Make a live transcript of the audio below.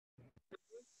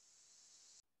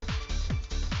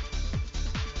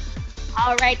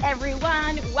All right,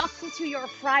 everyone, welcome to your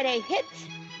Friday hit.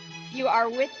 You are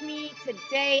with me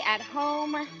today at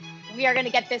home. We are going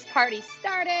to get this party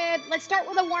started. Let's start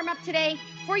with a warm up today.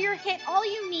 For your hit, all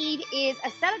you need is a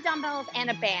set of dumbbells and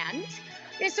a band.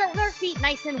 We're going to start with our feet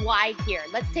nice and wide here.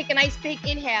 Let's take a nice big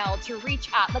inhale to reach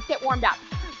up. Let's get warmed up.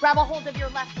 Grab a hold of your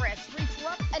left wrist. Reach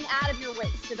up and out of your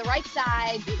waist to the right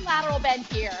side. Big lateral bend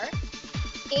here.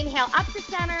 Inhale up to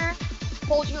center.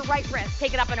 Hold your right wrist.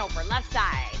 Take it up and over. Left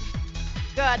side.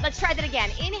 Good. Let's try that again.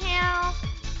 Inhale.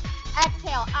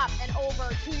 Exhale up and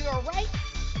over to your right.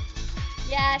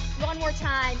 Yes. One more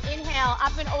time. Inhale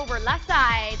up and over. Left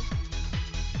side.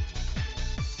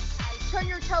 Turn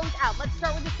your toes out. Let's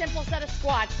start with a simple set of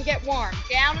squats to get warm.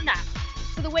 Down and up.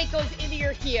 So the weight goes into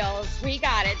your heels. We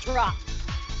got it. Drop.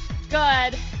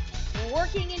 Good.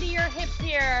 Working into your hips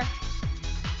here.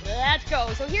 Let's go.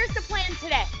 So here's the plan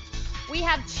today. We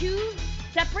have 2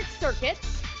 separate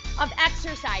circuits of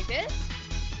exercises.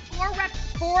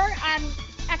 4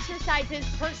 exercises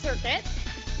per circuit.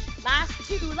 Last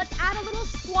 2, let's add a little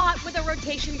squat with a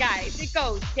rotation, guys. It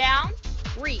goes down,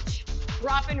 reach,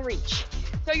 drop and reach.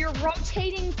 So you're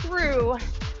rotating through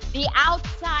the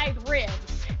outside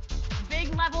ribs.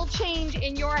 Big level change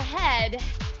in your head.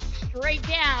 Straight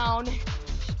down,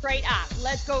 straight up.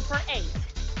 Let's go for 8.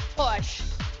 Push,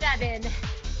 7,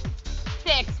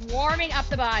 6, warming up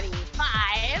the body.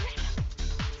 5,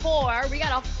 4, we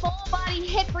got a full body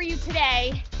hit for you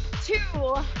today. 2,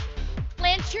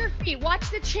 plant your feet, watch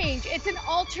the change. It's an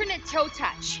alternate toe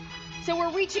touch. So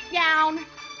we're reaching down,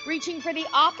 reaching for the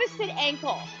opposite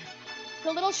ankle.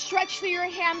 So a little stretch through your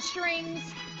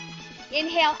hamstrings.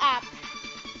 Inhale up,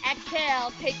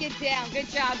 exhale, take it down. Good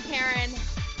job, Karen.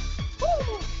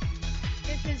 Woo.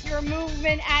 This is your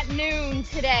movement at noon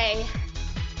today.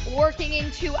 Working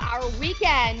into our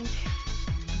weekend.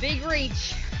 Big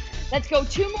reach. Let's go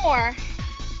 2 more.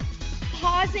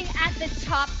 Pausing at the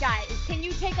top, guys. Can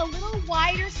you take a little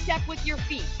wider step with your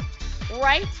feet?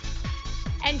 Right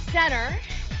and center,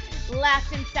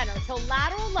 left and center. So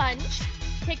lateral lunge,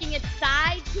 taking it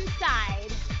side to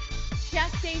side.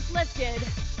 Chest stays lifted,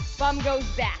 bum goes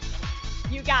back.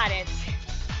 You got it.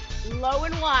 Low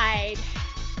and wide.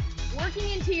 Working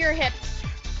into your hips,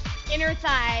 inner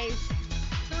thighs.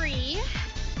 3,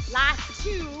 last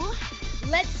 2.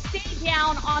 Let's stay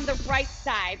down on the right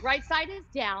side. Right side is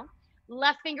down.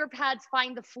 Left finger pads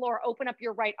find the floor. Open up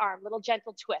your right arm. Little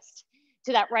gentle twist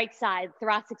to that right side.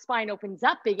 Thoracic spine opens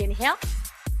up. Big inhale.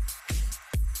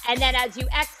 And then as you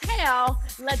exhale,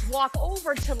 let's walk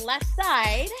over to left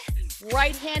side.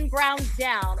 Right hand grounds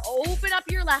down. Open up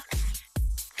your left.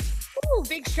 Ooh,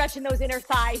 big stretch in those inner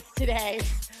thighs today.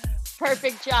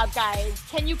 Perfect job, guys.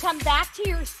 Can you come back to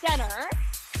your center?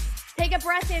 Take a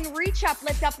breath in, reach up,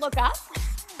 lift up, look up.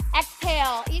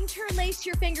 Exhale, interlace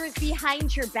your fingers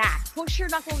behind your back. Push your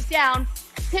knuckles down,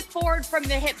 tip forward from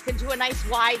the hips into a nice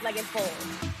wide-legged fold.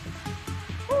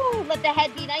 Ooh, let the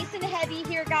head be nice and heavy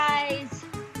here, guys.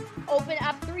 Open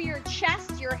up through your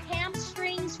chest, your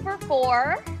hamstrings for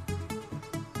 4,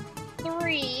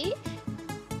 3,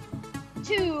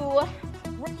 2,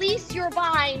 release your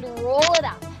bind, roll it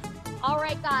up. All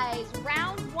right, guys,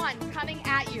 round 1 coming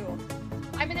at you.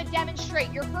 I'm going to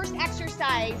demonstrate. Your first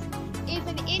exercise is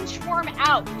an inchworm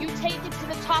out. You take it to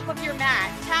the top of your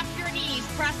mat. Tap your knees,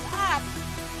 press up,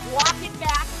 walk it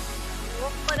back,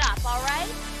 roll it up, all right?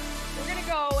 We're going to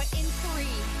go in 3,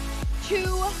 2,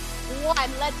 1.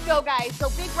 Let's go, guys. So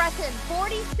big breath in.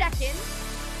 40 seconds,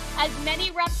 as many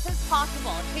reps as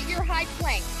possible. Hit your high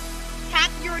plank.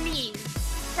 Tap your knees.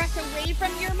 Press away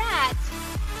from your mat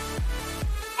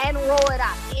and roll it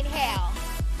up. Inhale,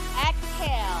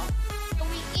 exhale.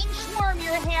 Inchworm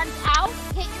your hands out,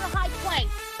 hit your high plank.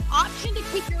 Option to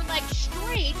keep your legs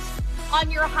straight on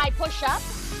your high push-up.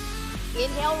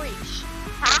 Inhale, reach.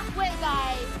 Halfway,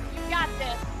 guys. You got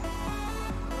this.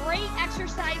 Great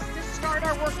exercise to start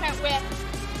our workout with.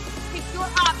 Pick your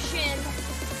option.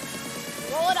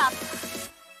 Roll it up.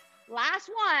 Last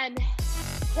one.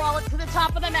 Crawl it to the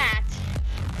top of the mat.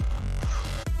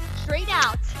 Straight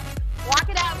out. Walk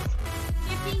it out.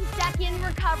 15-second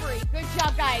recovery. Good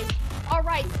job, guys. All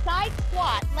right, side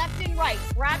squat, left and right.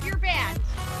 Grab your band.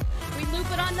 We loop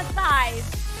it on the thighs.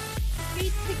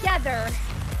 Feet together.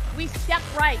 We step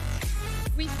right.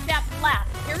 We step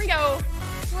left. Here we go.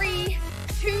 3,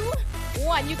 2,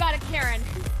 1. You got it, Karen.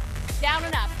 Down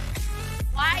and up.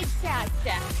 Wide side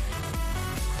step.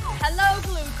 Hello,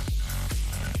 glutes.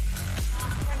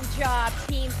 Awesome job,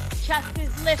 team. Chest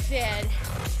is lifted.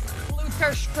 Glutes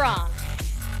are strong.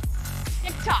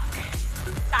 Tick-tock.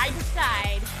 Side to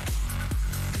side.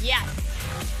 Yes.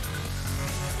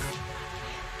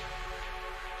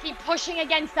 Keep pushing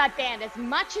against that band as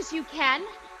much as you can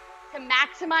to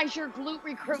maximize your glute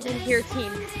recruitment here,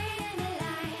 team.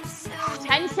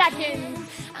 10 seconds.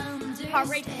 Heart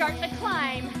rate starting to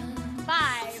climb.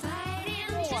 5,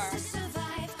 4,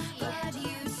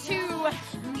 3, 2,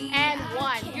 and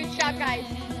 1. Good job, guys.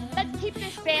 Let's keep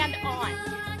this band on.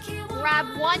 Grab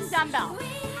one dumbbell.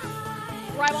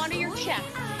 Grab onto your chest.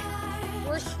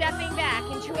 We're stepping back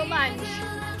into a lunge,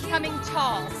 coming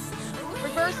tall.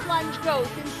 Reverse lunge goes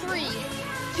in 3,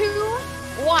 2,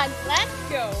 1. Let's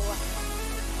go.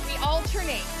 We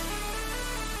alternate.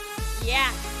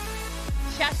 Yeah.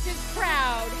 Chest is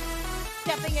proud.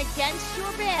 Stepping against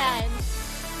your band.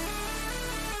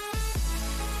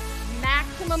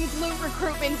 Maximum glute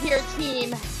recruitment here,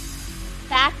 team.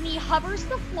 Back knee hovers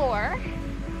the floor.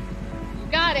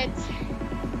 You got it.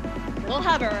 Little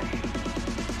hover.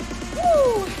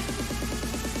 Woo!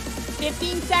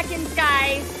 15 seconds,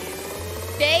 guys.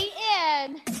 Stay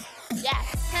in. Yes,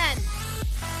 10.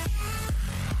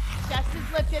 Chest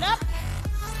is lifted up.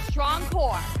 Strong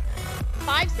core.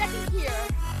 5 seconds here.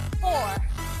 4,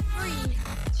 3,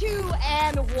 2,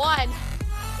 and 1.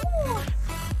 Woo!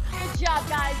 Good job,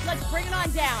 guys. Let's bring it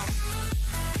on down.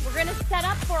 We're gonna set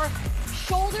up for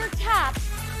shoulder taps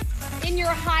in your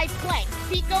high plank.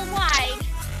 Feet go wide.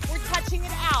 We're touching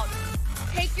it out.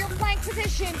 Take your plank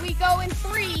position. We go in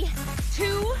 3,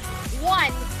 2,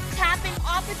 1. Tapping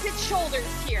opposite shoulders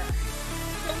here.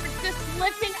 So we're just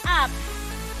lifting up,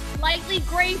 lightly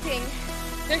grazing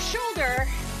the shoulder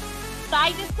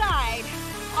side to side.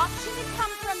 Option to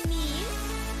come from knees.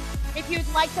 If you'd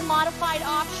like the modified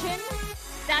option,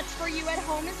 that's for you at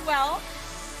home as well.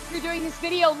 If you're doing this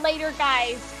video later,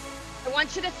 guys, I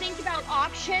want you to think about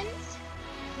options,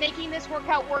 making this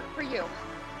workout work for you.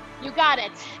 You got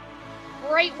it.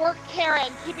 Great work,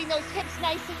 Karen. Keeping those hips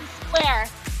nice and square.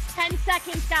 10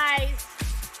 seconds, guys.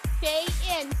 Stay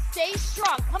in, stay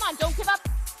strong. Come on, don't give up.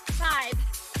 5,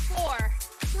 4,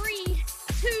 3,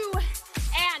 2,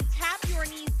 and tap your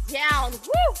knees down.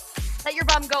 Woo! Let your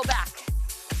bum go back.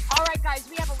 All right, guys,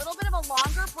 we have a little bit of a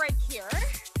longer break here.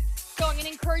 So I'm gonna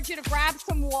encourage you to grab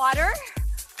some water,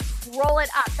 roll it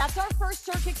up. That's our first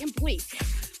circuit complete.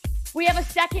 We have a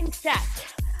second set.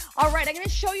 All right, I'm gonna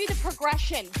show you the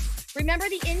progression. Remember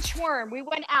the inchworm? We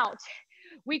went out.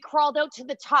 We crawled out to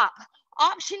the top.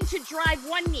 Option to drive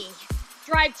one knee,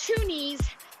 drive 2 knees,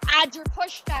 add your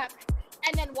push step,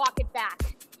 and then walk it back.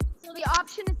 So the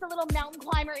option is the little mountain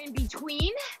climber in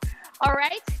between. All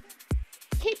right,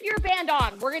 keep your band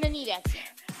on. We're gonna need it.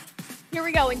 Here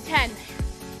we go in 10,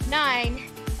 9,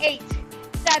 8,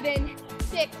 7,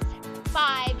 6,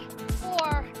 5,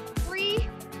 4, 3,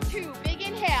 2. Big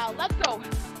inhale. Let's go.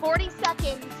 40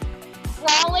 seconds.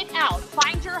 Crawl it out.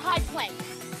 Find your high plank.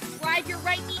 Drive your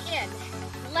right knee in.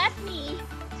 Left knee,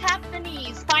 tap the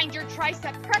knees. Find your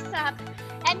tricep, press up,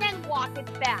 and then walk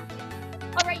it back.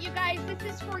 All right, you guys,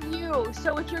 this is for you.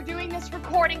 So if you're doing this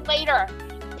recording later,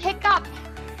 pick up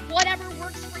whatever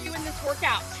works for you in this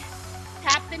workout.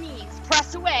 Tap the knees,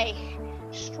 press away,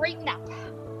 straighten up.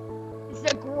 This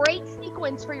is a great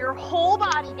sequence for your whole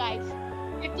body, guys.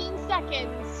 15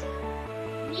 seconds.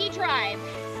 Knee drive,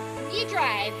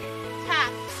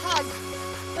 tap, hug,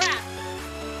 press.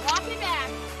 Walk it back.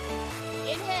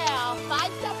 Inhale.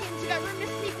 5 seconds. You got room to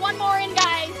sneak one more in,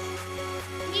 guys.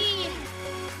 Knee,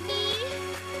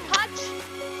 touch,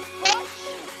 push.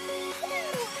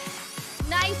 Woo.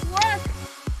 Nice work.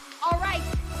 All right.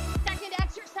 Second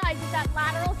exercise is that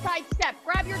lateral side step.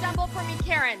 Grab your dumbbell for me,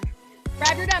 Karen.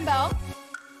 Grab your dumbbell.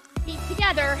 Feet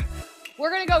together. We're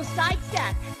going to go side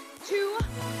step. 2,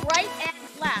 right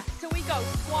and left. So we go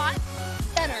squat,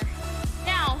 center.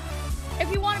 Now,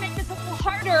 if you want to make this a little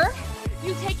harder,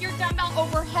 you take your dumbbell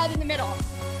overhead in the middle.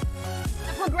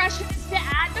 The progression is to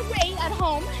add the weight at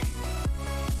home,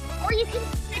 or you can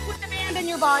stick with the band and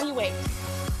your body weight.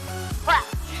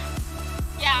 Press.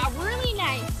 Yeah, really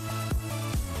nice.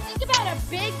 Think about a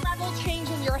big level change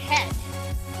in your head.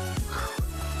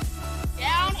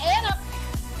 Down and up.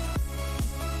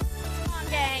 Come on,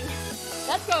 gang.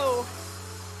 Let's go.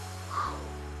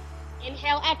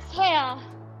 Inhale, exhale.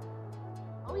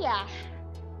 Oh yeah.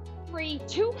 3,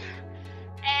 2,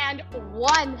 and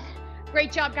 1.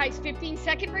 Great job, guys.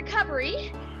 15-second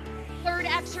recovery. Third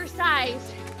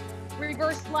exercise,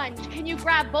 reverse lunge. Can you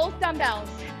grab both dumbbells?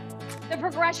 The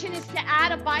progression is to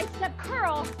add a bicep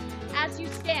curl as you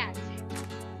stand.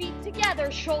 Feet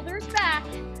together, shoulders back.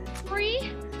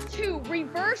 3, 2,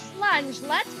 reverse lunge.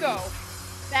 Let's go.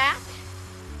 Back,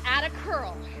 add a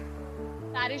curl.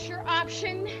 That is your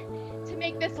option to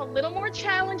make this a little more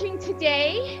challenging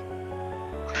today.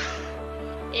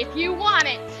 If you want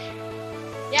it.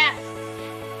 Yes.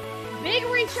 Big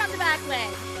Big reach on the back leg.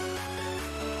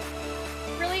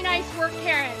 Really nice work,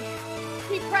 Karen.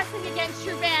 Keep pressing against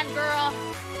your band, girl.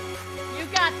 You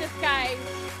got this, guys.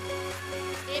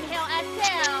 Inhale,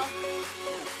 exhale.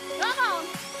 Come on.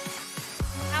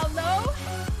 How low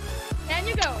can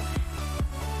you go?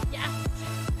 Yes.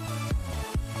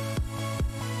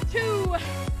 2.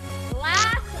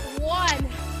 Last 1.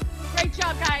 Great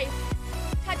job, guys.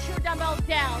 Touch your dumbbells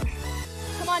down.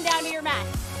 Come on down to your mat.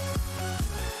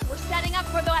 We're setting up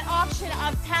for that option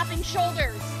of tapping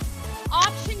shoulders.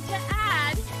 Option to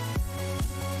add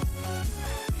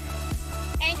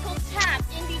ankle tap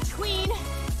in between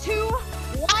 2,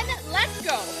 1. Let's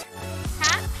go.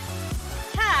 Tap,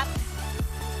 tap,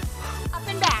 up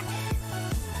and back,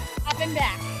 up and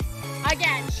back.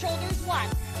 Again, shoulders 1,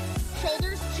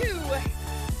 shoulders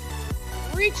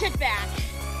 2. Reach it back.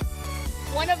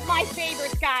 One of my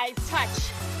favorites, guys. Touch.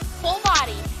 Full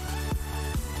body.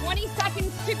 20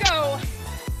 seconds to go.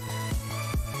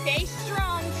 Stay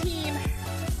strong, team.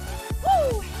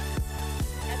 Woo!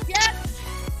 Yes, yes.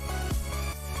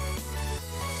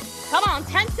 Come on,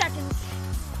 10 seconds.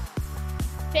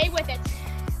 Stay with it.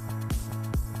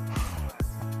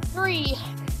 3,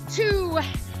 2,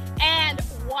 and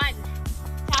 1.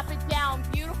 Tap it down.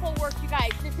 Beautiful work, you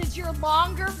guys. This is your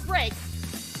longer break.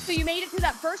 So you made it to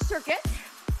that first circuit.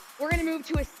 We're gonna move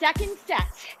to a second set.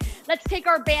 Let's take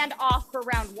our band off for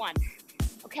round 1,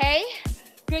 okay?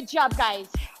 Good job, guys.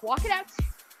 Walk it out.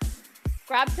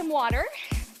 Grab some water.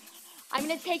 I'm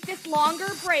gonna take this longer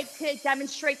break to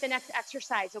demonstrate the next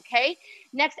exercise, okay?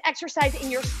 Next exercise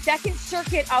in your second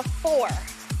circuit of 4.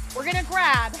 We're gonna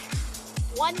grab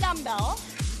 1 dumbbell.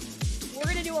 We're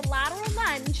gonna do a lateral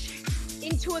lunge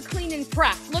into a clean and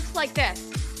press. Looks like this.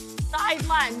 Side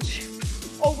lunge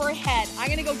overhead. I'm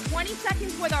gonna go 20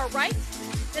 seconds with our right,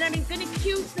 then I'm gonna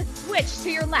cue the switch to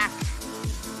your left.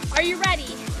 Are you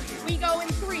ready? We go in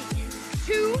 3,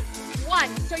 2,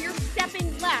 1. So you're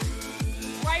stepping left.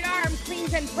 Right arm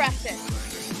cleans and presses.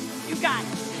 You got it.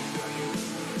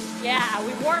 Yeah,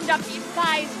 we warmed up these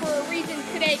thighs for a reason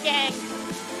today, gang.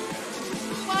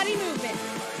 Body movement.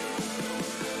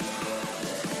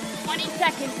 20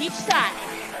 seconds each side.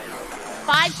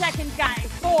 5 seconds, guys.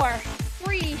 4,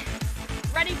 3.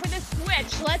 Ready for the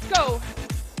switch. Let's go.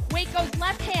 Weight goes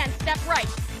left hand, step right.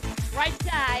 Right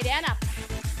side and up.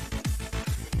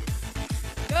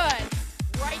 Good.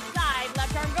 Right side,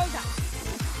 left arm goes up.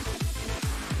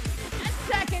 10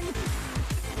 seconds.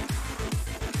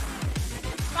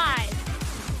 5,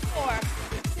 4,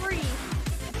 3,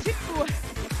 2,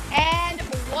 and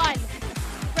 1.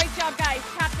 Great job, guys.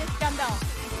 Tap this dumbbell.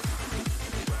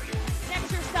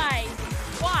 Exercise.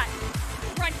 Squat.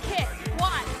 Front kick.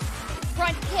 Squat.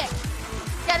 Front kick.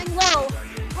 Getting low.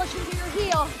 Push into your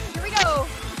heel. Here we go.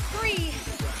 3,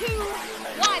 2,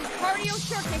 1. Cardio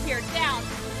circuit here. Down.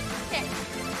 Kick.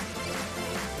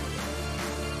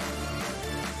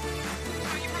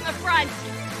 Show you from the front.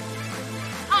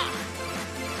 Up.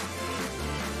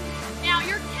 Now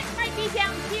your kick might be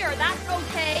down here. That's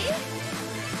okay.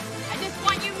 I just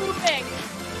want you moving.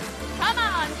 Come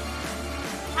on.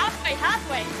 Halfway,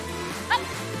 halfway. Up.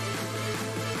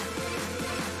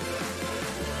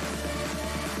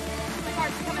 My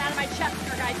heart's coming out of my chest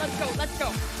here, guys. Let's go, let's go.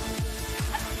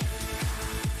 Up.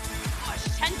 Push,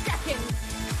 10 seconds.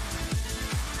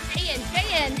 Stay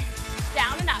in.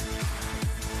 Down and up.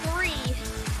 3,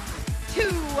 2,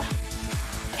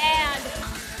 and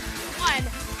 1.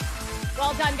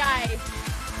 Well done, guys.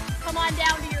 Come on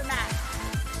down to your mat.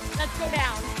 Let's go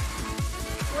down.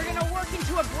 We're gonna work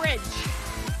into a bridge.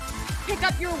 Pick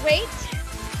up your weight,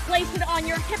 place it on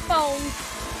your hip bones.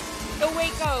 The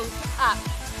weight goes up,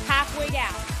 halfway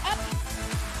down, up.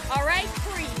 All right,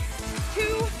 3,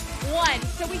 2, 1.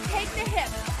 So we take the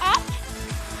hips up,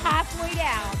 halfway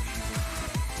down.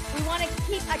 We want to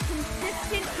keep a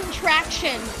consistent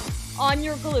contraction on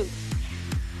your glutes.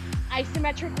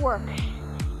 Isometric work.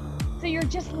 So you're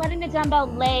just letting the dumbbell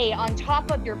lay on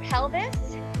top of your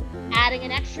pelvis, adding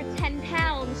an extra 10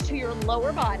 pounds to your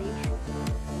lower body.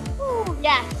 Ooh,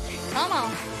 yes, come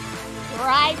on.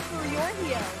 Drive through your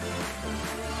heels.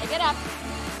 Pick it up.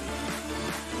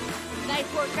 Nice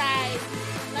work, guys.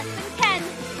 Less than 10.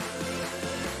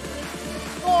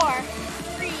 4,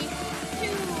 3,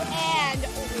 2, and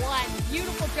 1.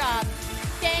 Beautiful job.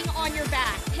 Staying on your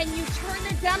back. Can you turn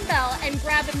the dumbbell and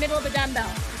grab the middle of the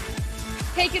dumbbell?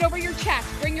 Take it over your chest.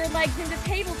 Bring your legs into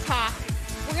tabletop.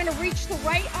 We're gonna reach the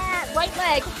right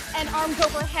leg and arms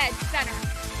overhead, center.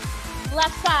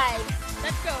 Left side.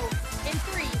 Let's go. In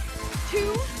 3,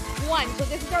 2, 1. So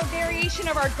this is our variation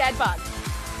of our dead bug.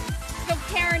 So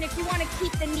Karen, if you want to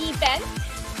keep the knee bent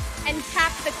and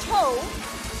tap the toe,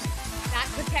 that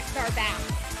protects rest our back.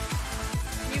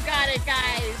 You got it,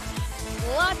 guys.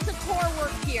 Lots of core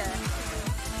work here.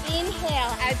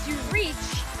 Inhale as you reach.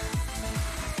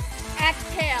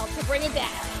 Exhale to bring it down.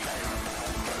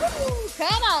 Woo,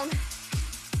 come on.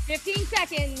 15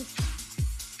 seconds.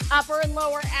 Upper and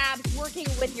lower abs working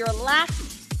with your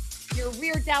lats, your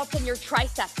rear delts, and your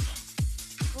triceps.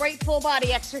 Great full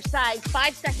body exercise.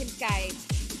 5 seconds, guys.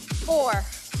 4,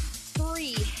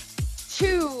 3,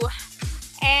 2,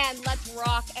 and let's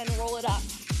rock and roll it up.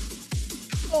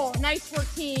 Oh, nice work,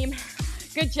 team.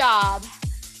 Good job.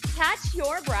 Catch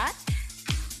your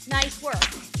breath. Nice work.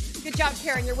 Good job,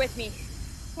 Karen. You're with me.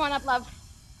 Come on up, love.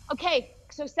 Okay,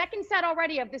 so second set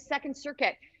already of this second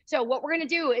circuit. So what we're gonna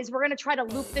do is we're gonna try to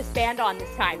loop this band on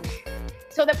this time.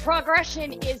 So the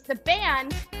progression is the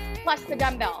band plus the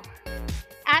dumbbell.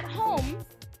 At home,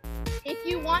 if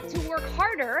you want to work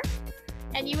harder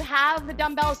and you have the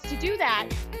dumbbells to do that,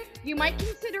 you might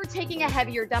consider taking a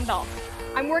heavier dumbbell.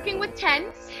 I'm working with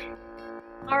 10s,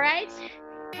 all right?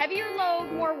 Heavier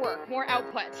load, more work, more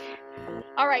output.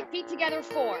 All right, feet together,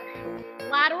 4.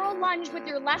 Lateral lunge with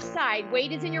your left side.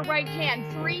 Weight is in your right hand.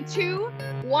 3, 2,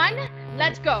 1,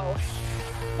 let's go.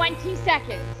 20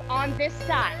 seconds on this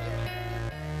side.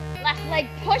 Left leg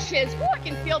pushes. Woo, I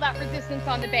can feel that resistance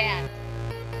on the band.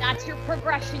 That's your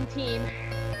progression, team.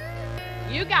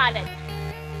 You got it.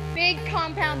 Big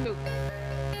compound movement.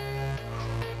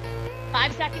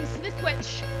 5 seconds to the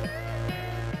switch.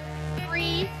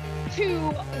 3, 2,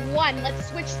 1. Let's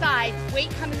switch sides. Weight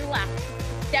coming to the left.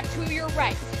 Step to your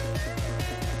right.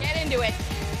 Get into it.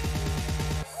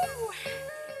 Woo.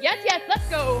 Yes, yes, let's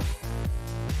go.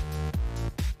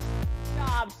 Good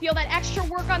job. Feel that extra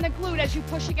work on the glute as you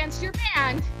push against your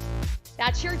band.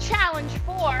 That's your challenge.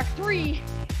 4, 3,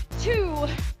 2,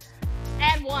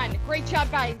 and 1. Great job,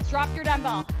 guys. Drop your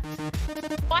dumbbell.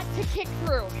 Squat to kick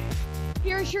through.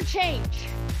 Here's your change.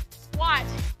 Squat,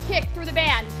 kick through the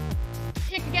band.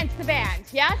 Kick against the band.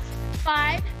 Yes?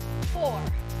 5, 4,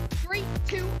 3,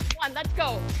 2, 1. Let's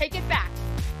go. Take it back.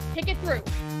 Kick it through.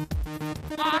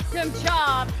 Awesome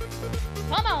job.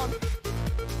 Come on.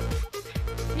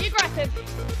 Be aggressive.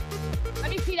 Let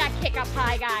me see that kick up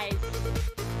high, guys.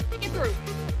 Kick it through.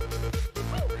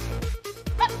 Woo.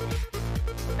 Up.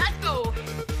 Let's go.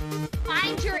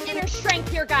 Find your inner strength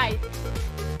here, guys.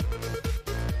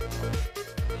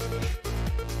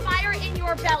 Fire in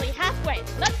your belly. Halfway.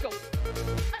 Let's go.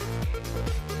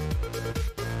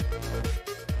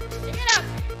 Pick it up.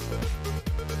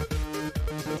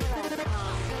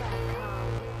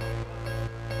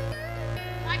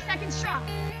 5 seconds strong.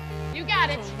 You got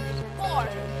it. 4,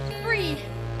 3,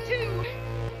 2,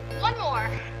 1 more.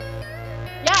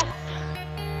 Yes.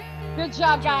 Good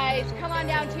job, guys. Come on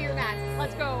down to your mat.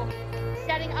 Let's go.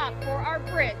 Setting up for our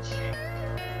bridge.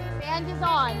 Band is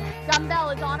on. Dumbbell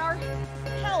is on our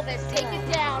pelvis. Take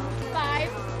it down. 5,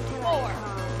 4,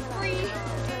 3,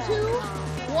 2,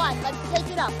 1. Let's take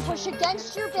it up. Push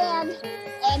against your band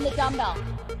and the dumbbell.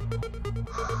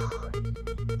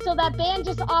 So that band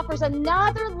just offers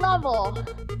another level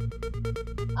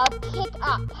of kick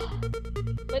up.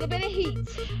 Little bit of heat.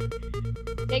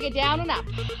 Take it down and up.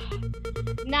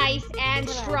 Nice and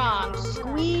strong.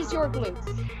 Squeeze your glutes.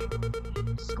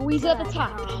 Squeeze at the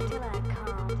top.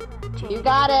 You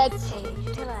got it.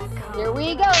 Here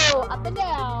we go. Up and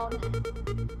down.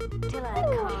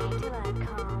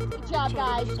 Good job,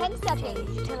 guys. 10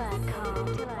 seconds.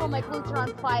 Oh, my glutes are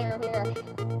on fire here.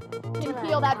 You can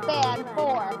feel that band.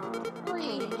 4,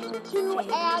 3, 2,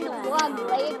 and 1.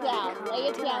 Lay it down. Lay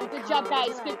it down. Good job,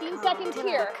 guys. 15 seconds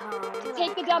here.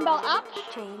 Take the dumbbell up.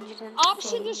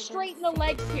 Option to straighten the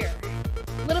legs here.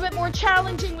 A little bit more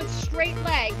challenging with straight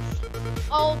legs.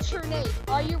 Alternate.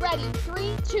 Are you ready?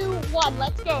 3, 2, 1.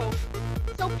 Let's go.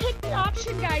 So pick the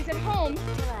option, guys, at home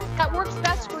that works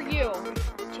best for you.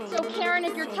 So Karen,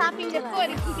 if you're tapping the foot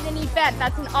and keeping the knee bent,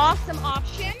 that's an awesome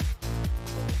option.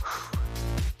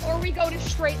 Or we go to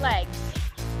straight legs.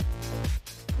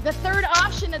 The third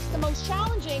option that's the most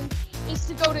challenging is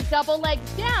to go to double legs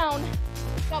down,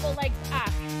 double legs up.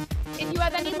 If you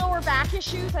have any lower back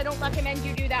issues, I don't recommend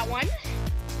you do that one.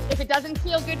 If it doesn't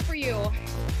feel good for you,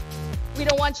 we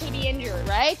don't want you to be injured,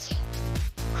 right?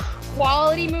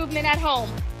 Quality movement at home.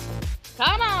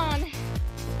 Come on.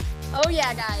 Oh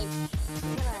yeah, guys.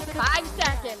 5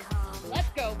 seconds. Let's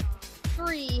go.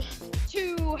 3,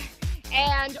 2,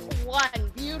 and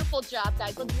 1. Beautiful job,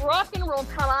 guys. Let's rock and roll.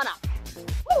 Come on up.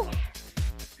 Woo.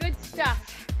 Good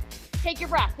stuff. Take your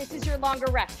breath. This is your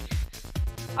longer rest.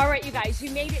 All right, you guys,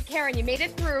 you made it. Karen, you made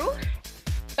it through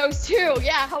those 2.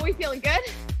 Yeah, how are we feeling? Good?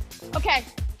 Okay.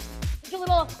 There's a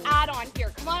little add-on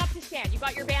here. Come on up to stand. You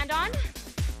got your band on?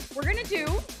 We're going to do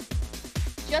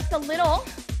just a little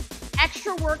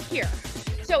extra work here.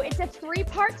 So it's a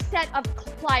 3-part set of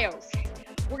plyos.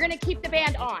 We're gonna keep the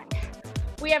band on.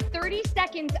 We have 30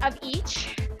 seconds of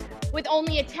each with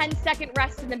only a 10-second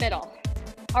rest in the middle.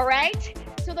 All right?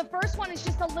 So the first one is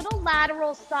just a little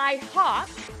lateral side hop.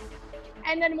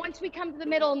 And then once we come to the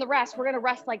middle and the rest, we're gonna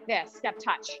rest like this, step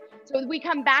touch. So we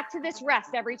come back to this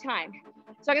rest every time.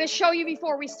 So I'm gonna show you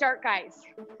before we start, guys.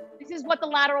 This is what the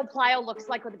lateral plyo looks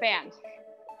like with the band.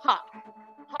 Hop,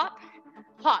 hop,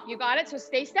 hop. You got it? So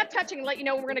stay step touching and let you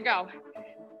know when we're gonna go.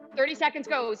 30 seconds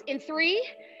goes in 3,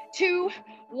 2,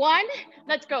 1,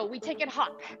 let's go. We take it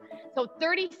hop. So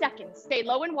 30 seconds, stay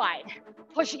low and wide.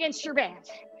 Push against your band.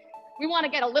 We wanna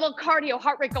get a little cardio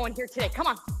heart rate going here today. Come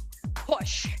on,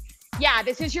 push. Yeah,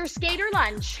 this is your skater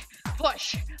lunge.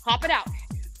 Push, hop it out.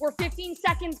 We're 15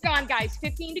 seconds gone, guys.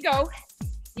 15 to go.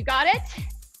 You got it?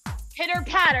 Pitter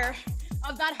patter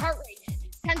of that heart rate.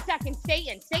 10 seconds, stay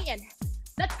in, stay in.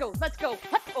 Let's go, let's go.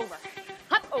 Hop over,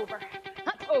 hop over,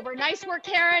 hop over. Nice work,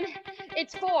 Karen.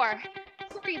 It's 4,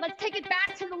 3. Let's take it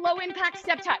back to the low impact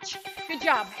step touch. Good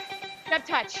job. Step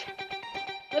touch.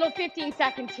 Little 15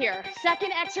 seconds here.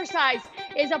 Second exercise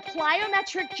is a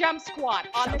plyometric jump squat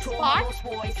on the spot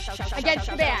against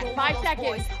the band. 5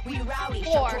 seconds.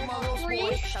 4,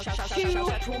 3, 2,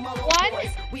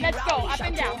 1. Let's go. Up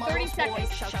and down. 30 seconds.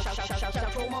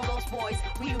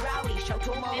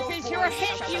 This is your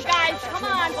hit, you guys. Come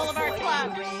on, Boulevard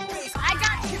Club. I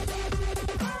got you.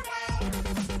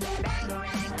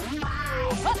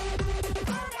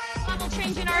 Level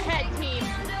change in our head, team.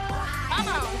 Come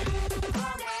on.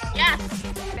 Yes.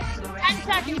 10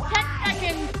 seconds, 10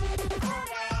 seconds.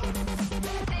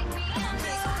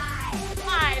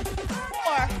 5,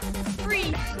 4, 3,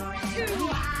 2,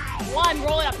 1.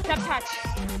 Roll it up, step touch.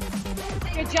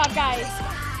 Good job, guys.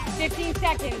 15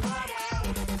 seconds.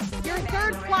 Your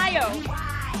third plyo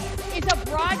is a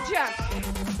broad jump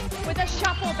with a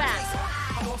shuffle back.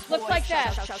 Looks like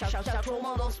this.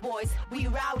 We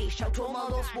rowdy,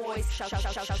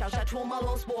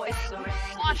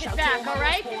 walk it back, all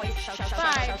right?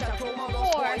 5,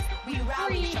 4,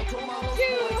 3, 2.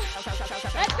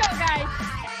 Let's go, guys.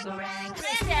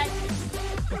 Land it.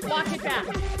 Walk it back.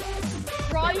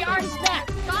 Draw your arms back.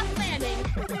 Stop landing.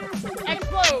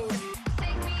 Explode.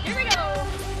 Here we go.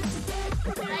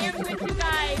 I am with you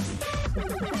guys.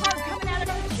 Heart coming out of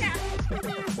our chest.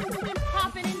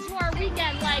 Hopping into our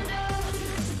weekend like.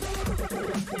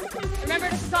 Remember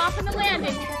to soften the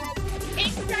landing.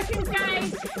 8 seconds,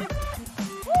 guys.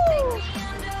 Woo.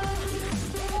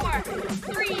 4,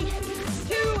 3,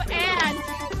 2, and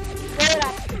roll it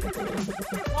up.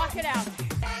 Walk it out.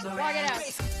 Walk it out.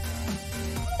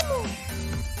 Woo.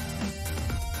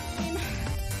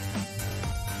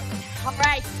 All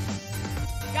right.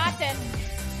 Got this.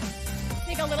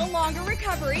 Take a little longer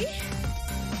recovery.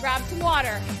 Grab some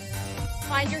water.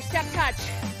 Find your step touch.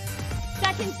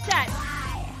 Second set.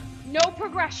 No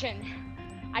progression.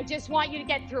 I just want you to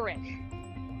get through it.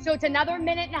 So it's another 1.5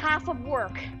 minutes of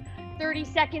work. 30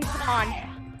 seconds on.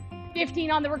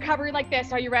 15 on the recovery like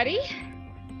this. Are you ready?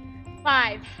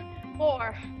 5,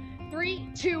 4, 3,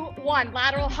 2, 1.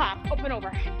 Lateral hop. Up and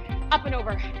over. Up and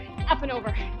over. Up and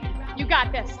over. You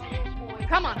got this.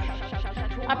 Come on.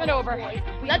 Up and over.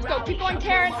 Let's go. Keep going,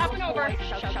 Karen. Up and over.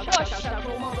 Push.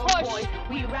 Push.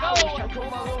 Go. Yep.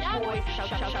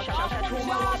 Awesome job. Come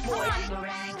on.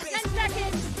 10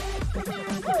 seconds.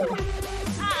 Woo.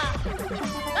 Ah.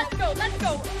 Let's go. Let's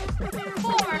go.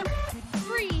 4,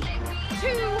 3,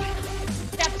 2.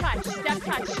 Step touch. Step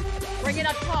touch. Bring it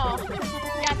up tall.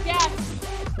 Yes, yes.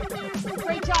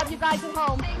 Great job, you guys at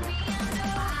home.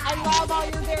 I love all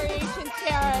your variations,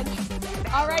 Karen.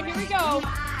 All right, here we go.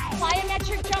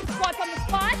 Plyometric jump squats on the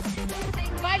spot.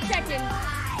 5 seconds.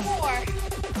 4,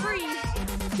 3,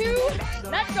 2.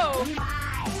 Let's go.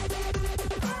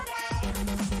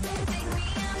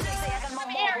 Some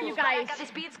air, you guys.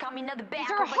 These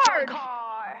are hard,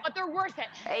 but they're worth it.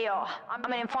 Hey, yo,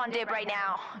 I'm in fun dip right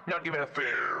now. Now give it a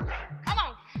fair. Come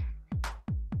on.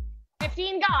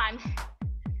 15 gone.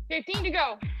 15 to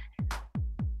go.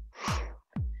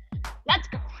 Let's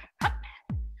go. Up,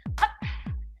 up.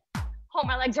 Oh,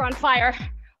 my legs are on fire.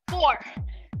 4,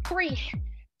 3,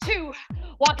 2.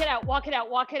 Walk it out, walk it out,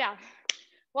 walk it out.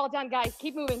 Well done, guys.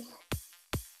 Keep moving.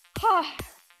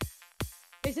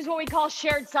 This is what we call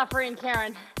shared suffering,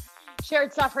 Karen.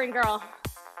 Shared suffering, girl.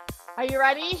 Are you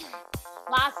ready?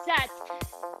 Last set.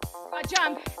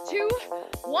 Jump. 2,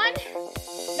 1.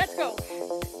 Let's go.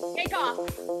 Take off.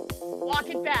 Walk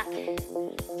it back.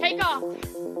 Take off.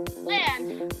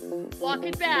 Land. Walk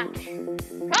it back.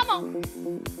 Come on.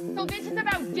 So this is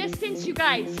about distance, you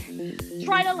guys.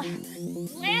 Try to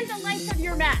land the length of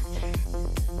your mat.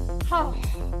 Oh.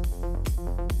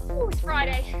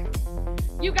 Friday.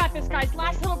 You got this, guys.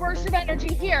 Last little burst of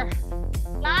energy here.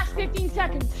 Last 15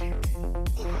 seconds.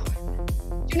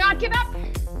 Do not give up.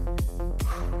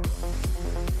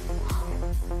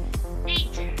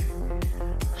 8,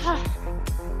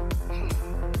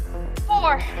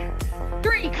 4,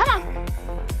 3, come on.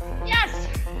 Yes.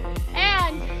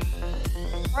 And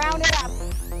round it up.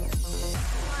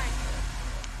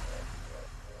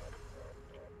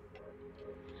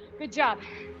 Good job.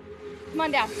 Come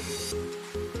on down.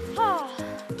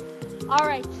 All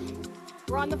right,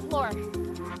 we're on the floor.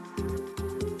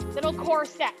 Little core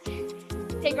set.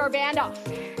 Take our band off.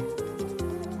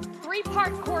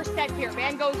 3-part core set here.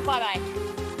 Band goes bye-bye.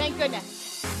 Thank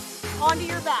goodness. Onto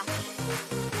your back.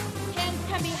 Hands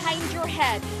come behind your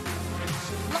head.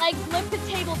 Legs lift to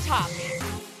tabletop.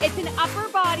 It's an upper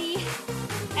body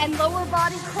and lower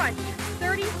body crunch.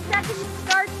 30 seconds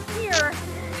starts here.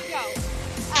 Go.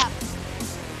 Up.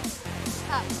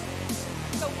 Up.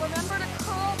 So remember to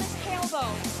curl the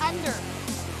tailbone under.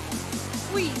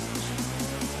 Squeeze.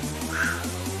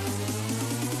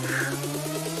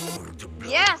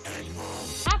 Yes.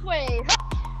 Halfway.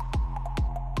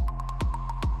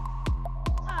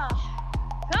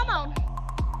 Come on.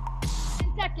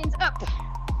 10 seconds up.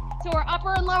 So our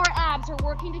upper and lower abs are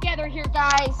working together here,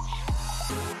 guys.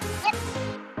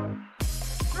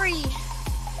 3,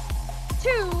 2,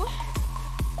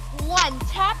 1.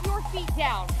 Tap your feet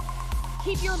down.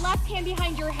 Keep your left hand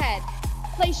behind your head.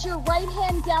 Place your right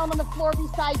hand down on the floor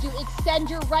beside you. Extend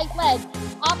your right leg.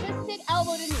 Opposite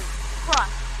elbow to knee.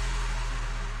 Cross.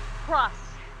 Cross.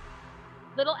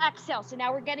 Little exhale. So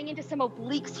now we're getting into some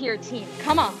obliques here, team.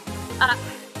 Come on. Up.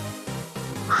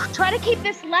 Try to keep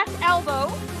this left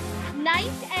elbow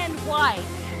nice and wide.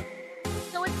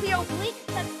 So it's the obliques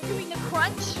that's doing the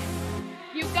crunch.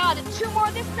 You got it. 2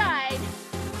 more this side.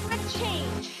 Quick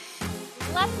change.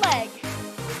 Left leg.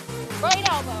 Right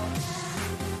elbow.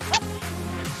 Up.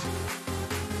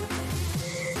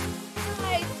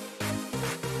 Nice.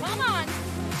 Come on.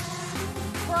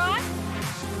 Cross.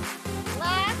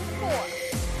 Last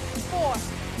 4,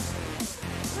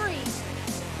 3,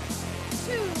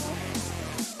 2.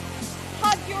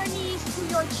 Hug your knees to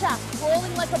your chest,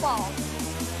 rolling like a ball.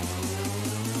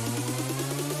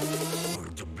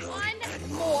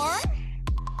 1 more.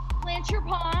 Plant your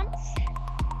palms.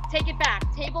 Take it back.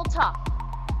 Tabletop.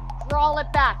 Draw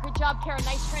it back. Good job, Karen.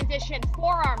 Nice transition.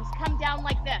 Forearms come down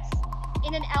like this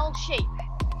in an L shape.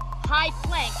 High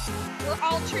plank. We're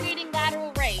alternating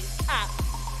lateral raise. Up.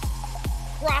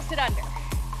 Cross it under.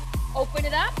 Open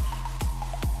it up.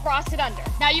 Cross it under.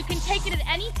 Now you can take it at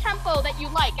any tempo that you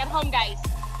like at home, guys.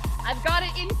 I've got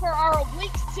it in for our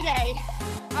obliques today.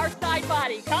 Our side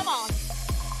body. Come on.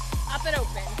 Up and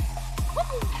open.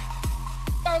 Woo.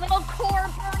 Our little core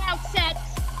burnout set.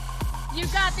 You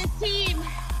got this, team.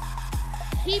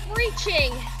 Keep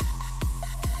reaching.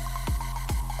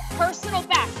 Personal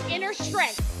best. Inner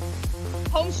strength.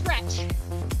 Home stretch.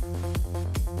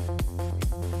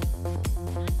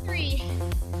 3,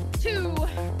 2,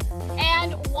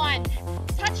 and 1.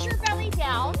 Touch your belly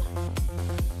down.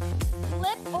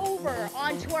 Flip over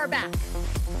onto our back.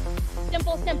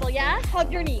 Simple, simple, yeah?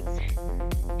 Hug your knees.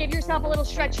 Give yourself a little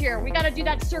stretch here. We gotta do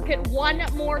that circuit 1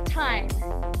 more time.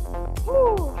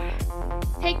 Whew.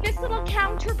 Take this little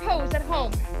counter pose at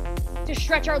home to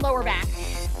stretch our lower back.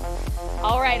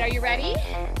 All right, are you ready?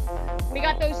 We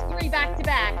got those 3 back to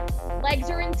back. Legs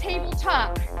are in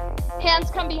tabletop. Hands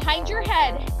come behind your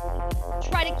head.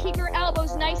 Try to keep your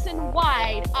elbows nice and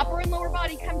wide. Upper and lower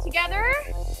body come together.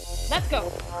 Let's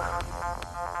go.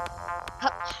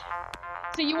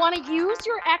 So you want to use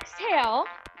your exhale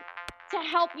to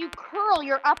help you curl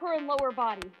your upper and lower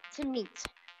body to meet.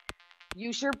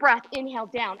 Use your breath. Inhale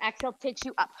down. Exhale takes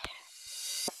you up.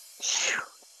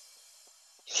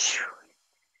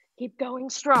 Keep going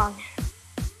strong.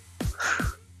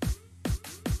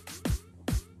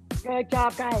 Good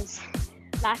job, guys.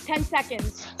 Last 10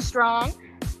 seconds. Strong.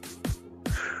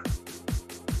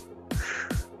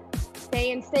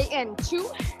 Stay in, stay in. 2,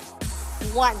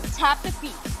 1. Tap the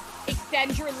feet.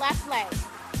 Extend your left leg.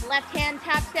 Left hand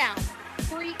taps down.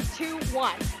 3, 2,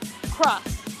 1. Cross.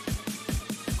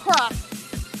 Cross.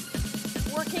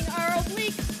 Working our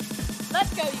obliques.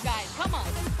 Let's go, you guys. Come on.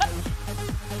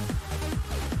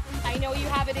 I know you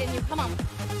have it in you. Come on.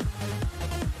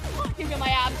 Give me my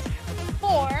abs.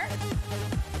 4,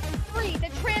 3. The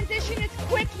transition is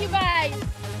quick, you guys.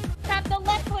 Tap the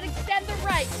left foot, extend the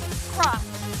right. Cross.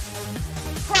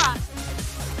 Cross.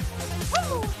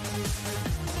 Woo!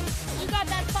 You got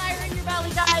that fire in your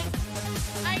belly, guys.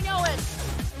 I know it.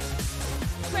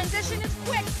 Transition is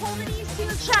quick. Pull the knees to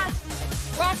your chest.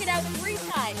 Rock it out 3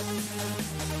 times.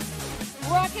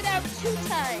 Rock it it out 2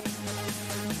 times.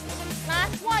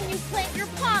 Last one, you plant your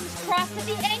palms, cross at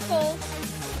the ankles,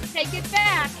 take it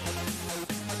back.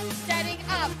 Setting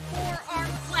up forearm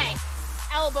plank,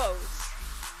 elbows.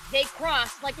 They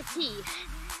cross like a T.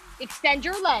 Extend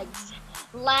your legs.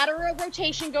 Lateral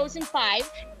rotation goes in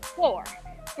 5, 4,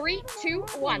 3, 2,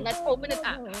 1. Let's open it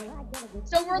up.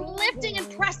 So we're lifting and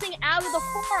pressing out of the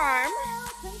forearm.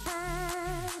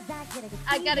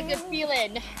 I got a good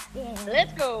feeling.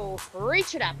 Let's go.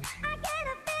 Reach it up.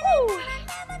 Woo.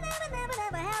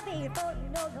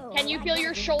 Can you feel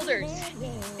your shoulders?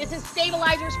 This is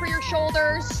stabilizers for your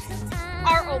shoulders,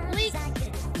 our obliques,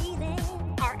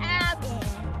 our abs,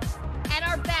 and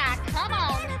our back. Come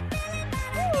on.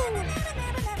 Woo.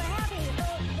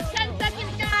 10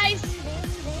 seconds, guys.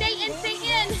 Stay in, stay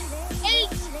in. 8,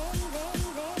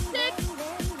 6,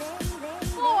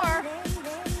 4.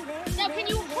 Now can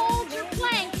you hold your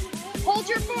plank? Hold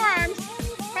your forearms.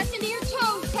 Press into your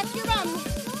toes. Touch your bum.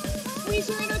 Squeeze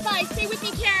your inner thighs. Stay with me,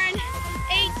 Karen.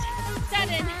 8,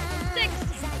 7, 6,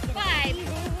 5,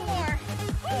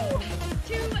 4,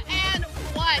 2, and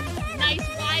 1. Nice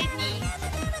wide knees.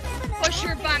 Push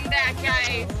your bum back,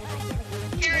 guys.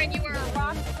 Karen, you are a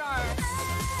rock star.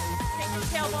 Take your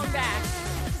tailbone back.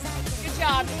 Good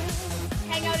job.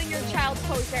 Hang out in your child's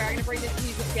pose there. I'm going to bring this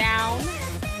music down.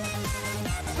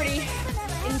 Pretty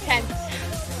intense.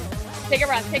 Take a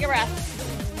breath, take a breath.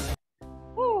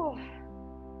 Whew.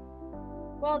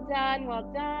 Well done,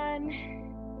 well done.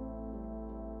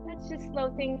 Let's just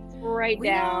slow things right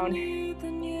down.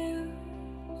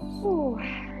 Whew.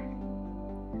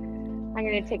 I'm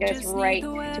going to take us right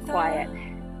to quiet.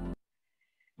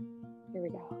 Here we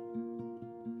go.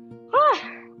 Ah.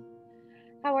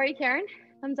 How are you, Karen?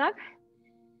 Thumbs up.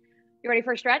 You ready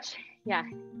for a stretch? Yeah,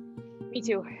 me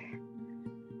too.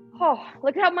 Oh,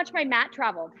 look at how much my mat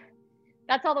traveled.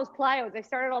 That's all those plyos. I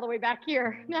started all the way back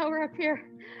here. Now we're up here.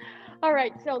 All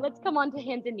right, so let's come on to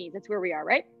hands and knees. That's where we are,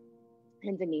 right?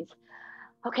 Hands and knees.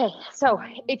 Okay, so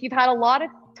if you've had a lot of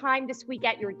time this week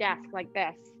at your desk like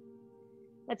this,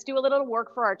 let's do a little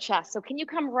work for our chest. So can you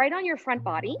come right on your front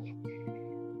body?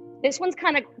 This one's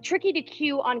kind of tricky to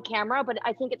cue on camera, but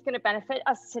I think it's going to benefit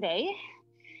us today.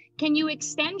 Can you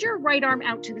extend your right arm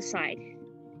out to the side?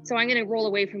 So I'm going to roll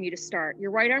away from you to start. Your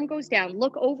right arm goes down.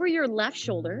 Look over your left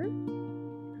shoulder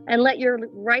and let your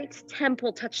right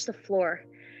temple touch the floor.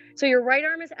 So your right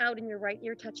arm is out and your right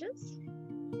ear touches.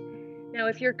 Now,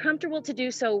 if you're comfortable to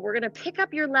do so, we're going to pick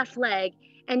up your left leg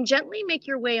and gently make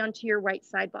your way onto your right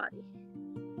side body.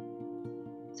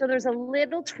 So there's a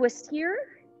little twist here.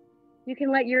 You can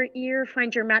let your ear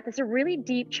find your mat. That's a really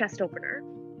deep chest opener.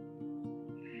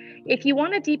 If you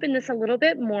want to deepen this a little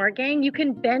bit more, gang, you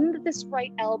can bend this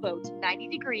right elbow to 90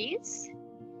 degrees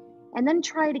and then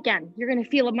try it again. You're going to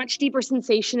feel a much deeper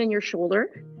sensation in your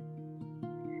shoulder.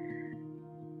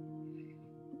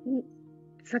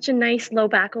 Such a nice low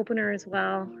back opener as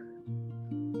well.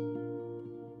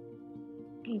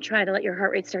 And try to let your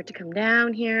heart rate start to come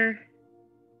down here.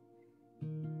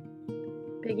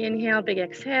 Big inhale, big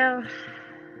exhale.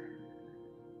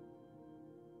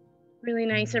 Really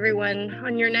nice, everyone.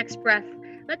 On your next breath,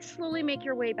 let's slowly make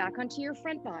your way back onto your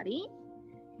front body.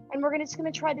 And we're just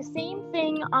gonna try the same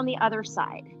thing on the other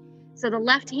side. So the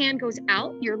left hand goes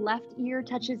out, your left ear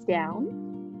touches down.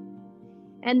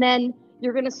 And then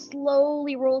you're gonna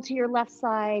slowly roll to your left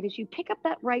side as you pick up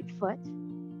that right foot.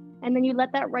 And then you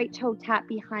let that right toe tap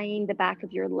behind the back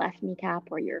of your left kneecap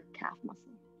or your calf muscle.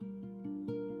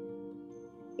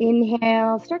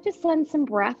 Inhale, start to send some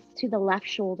breath to the left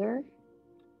shoulder.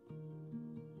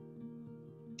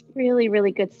 Really,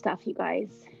 really good stuff, you guys.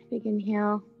 Big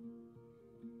inhale.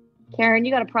 Karen,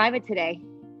 you got a private today.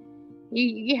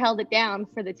 You held it down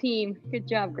for the team. Good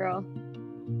job, girl.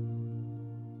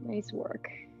 Nice work.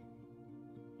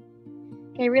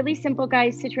 Okay, really simple,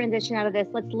 guys, to transition out of this.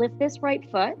 Let's lift this right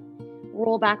foot,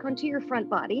 roll back onto your front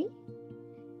body.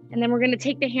 And then we're going to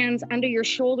take the hands under your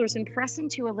shoulders and press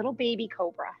into a little baby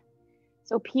cobra.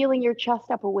 So peeling your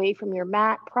chest up away from your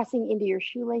mat, pressing into your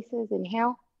shoelaces.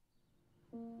 Inhale.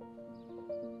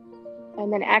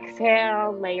 And then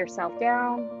exhale, lay yourself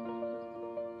down.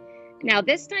 Now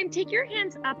this time, take your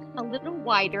hands up a little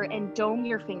wider and dome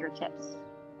your fingertips.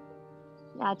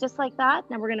 Yeah, just like that.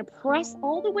 Now we're going to press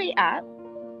all the way up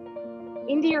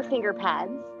into your finger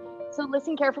pads. So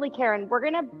listen carefully, Karen. We're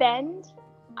going to bend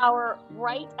our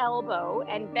right elbow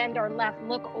and bend our left.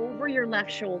 Look over your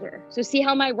left shoulder. So see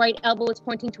how my right elbow is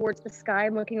pointing towards the sky.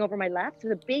 I'm looking over my left.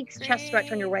 There's a big chest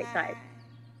stretch on your right side.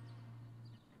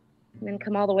 And then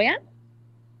come all the way up.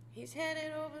 He's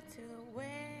headed over to the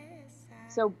west side.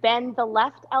 So bend the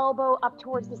left elbow up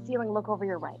towards the ceiling. Look over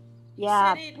your right.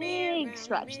 Yeah, big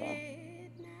stretch there.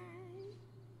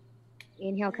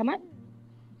 Inhale, come up.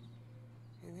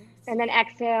 And then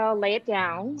exhale, lay it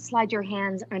down. Slide your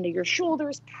hands under your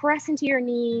shoulders, press into your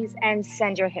knees, and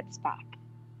send your hips back.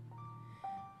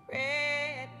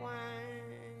 Red wine.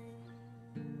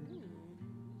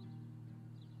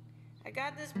 I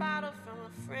got this bottle from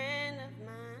a friend of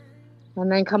mine.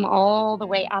 And then come all the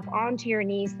way up onto your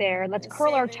knees there. Let's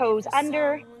curl our toes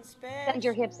under, send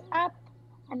your hips up,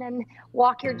 and then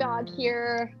walk your dog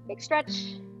here. Big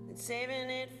stretch. And saving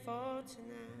it for tonight.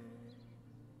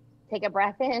 Take a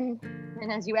breath in.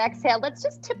 And as you exhale, let's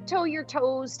just tiptoe your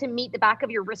toes to meet the back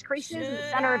of your wrist creases in the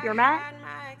center of your mat.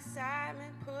 My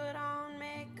excitement, put on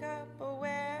makeup or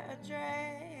wear a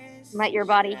dress. Let your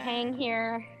body hang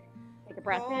here. Take a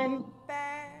breath in.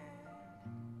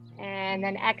 And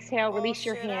then exhale, release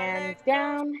your hands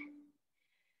down.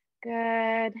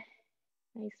 Good.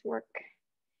 Nice work.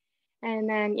 And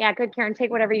then, yeah, good, Karen.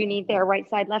 Take whatever you need there, right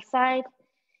side, left side,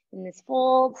 in this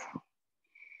fold.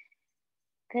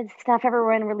 Good stuff,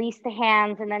 everyone. Release the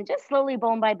hands and then just slowly,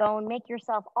 bone by bone, make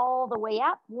yourself all the way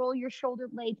up. Roll your shoulder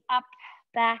blades up,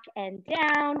 back, and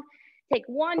down. Take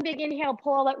one big inhale,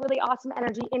 pull all that really awesome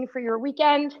energy in for your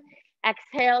weekend.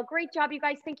 Exhale. Great job, you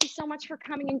guys. Thank you so much for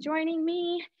coming and joining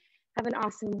me. Have an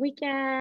awesome weekend.